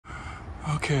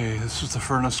Okay, this is the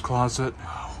furnace closet.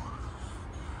 Wow.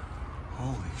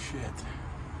 Holy shit.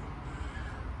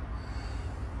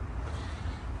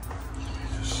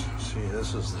 Just see,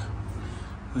 this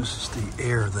is the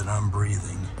air that I'm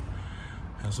breathing.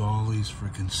 Has all these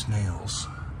freaking snails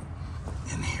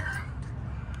in here.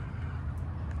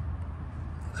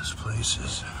 This place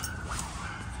is,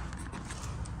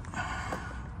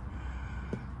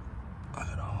 look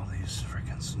at all these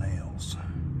freaking snails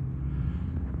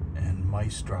and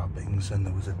mice droppings, and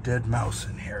there was a dead mouse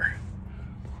in here.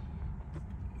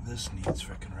 This needs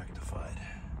freaking rectified.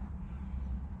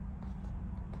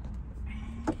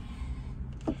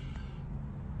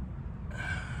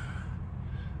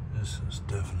 This is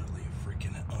definitely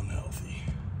freaking unhealthy.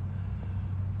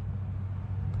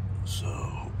 So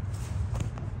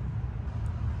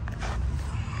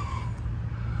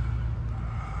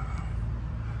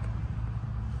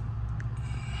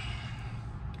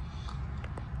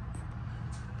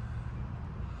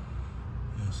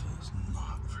this is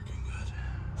not freaking good.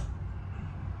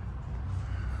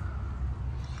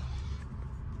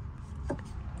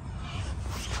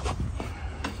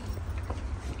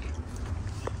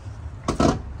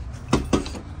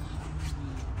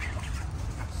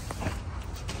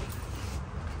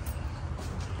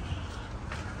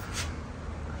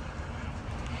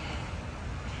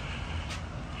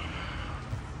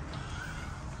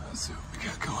 Let's see what we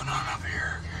got going on up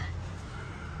here.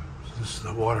 So this is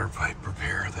the water pipe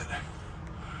repair that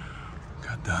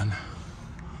got done.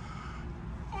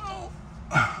 Oh,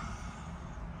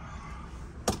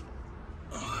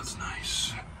 that's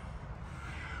nice.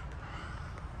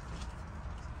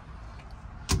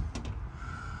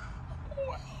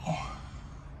 Wow.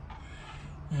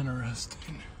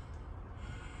 Interesting.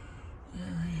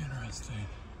 Very interesting.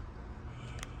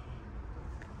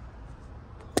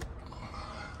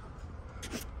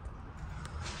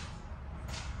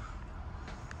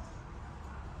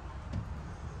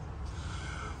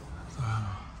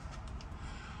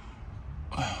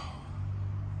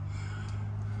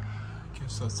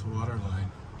 That's the water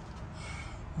line.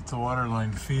 That's the water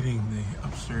line feeding the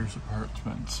upstairs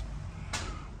apartments.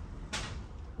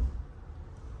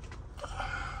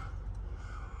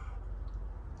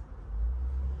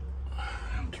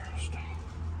 Interesting.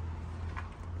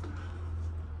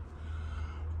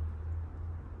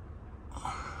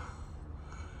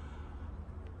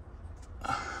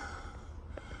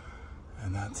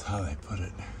 And that's how they put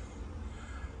it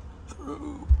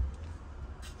through.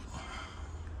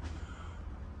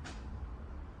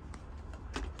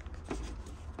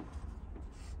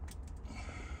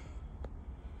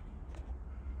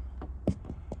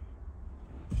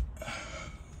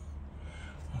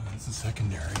 That's the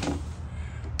secondary.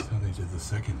 So they did the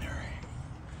secondary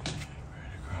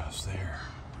right across there.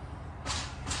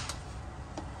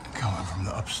 Coming from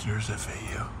the upstairs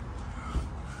FAU.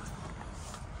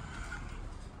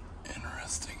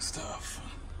 Interesting stuff.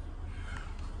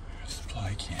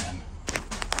 Supply can.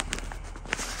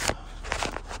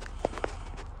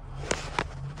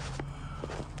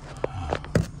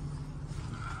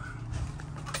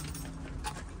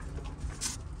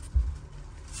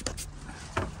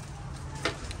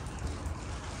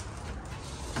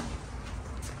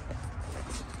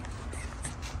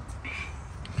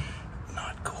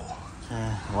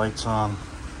 Lights on.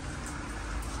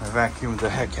 I vacuumed the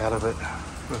heck out of it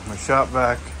with my shop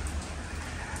vac,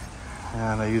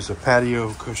 and I use a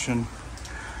patio cushion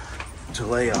to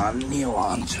lay on, kneel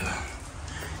on to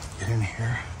get in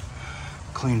here.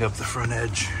 Cleaned up the front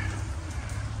edge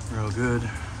real good.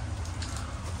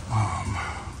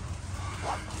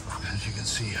 As you can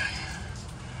see, I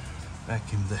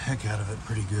vacuumed the heck out of it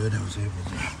pretty good. I was able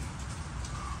to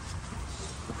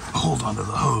hold onto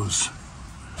the hose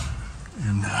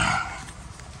and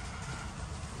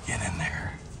get in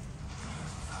there.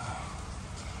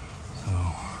 So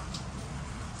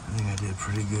I think I did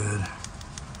pretty good.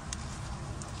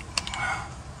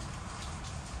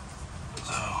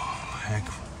 So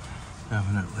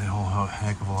definitely a whole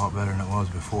heck of a lot better than it was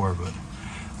before, but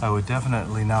I would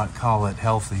definitely not call it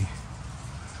healthy.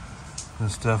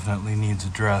 This definitely needs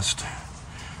addressed.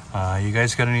 You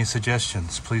guys got any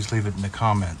suggestions? Please leave it in the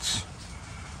comments.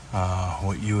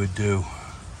 What you would do.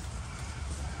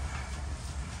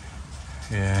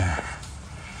 Yeah.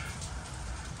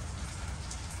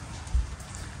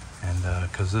 And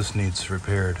because this needs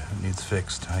repaired, it needs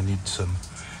fixed. I need some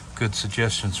good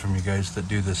suggestions from you guys that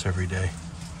do this every day.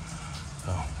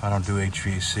 So I don't do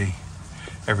HVAC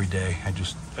every day.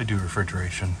 I do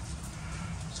refrigeration.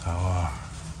 So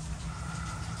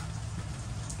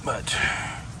but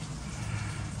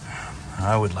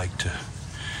I would like to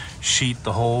sheet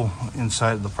the whole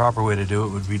inside. The proper way to do it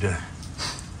would be to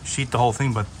sheet the whole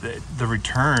thing, but the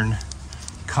return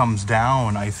comes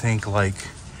down, I think, like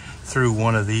through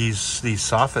one of these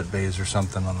soffit bays or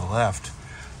something on the left,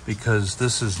 because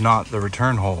this is not the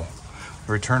return hole.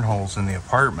 The return hole's in the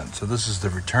apartment, so this is the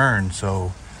return,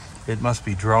 so it must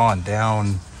be drawn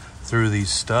down through these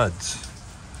studs.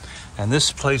 And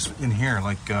this place in here,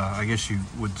 like I guess you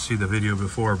would see the video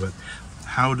before, but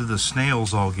how do the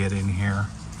snails all get in here?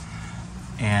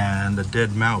 And a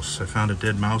dead mouse. I found a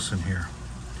dead mouse in here.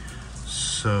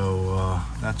 So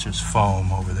that's just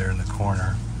foam over there in the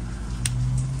corner.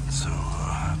 So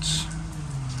that's,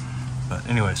 but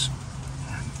anyways,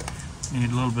 you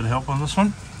need a little bit of help on this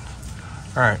one?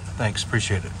 All right, thanks,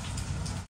 appreciate it.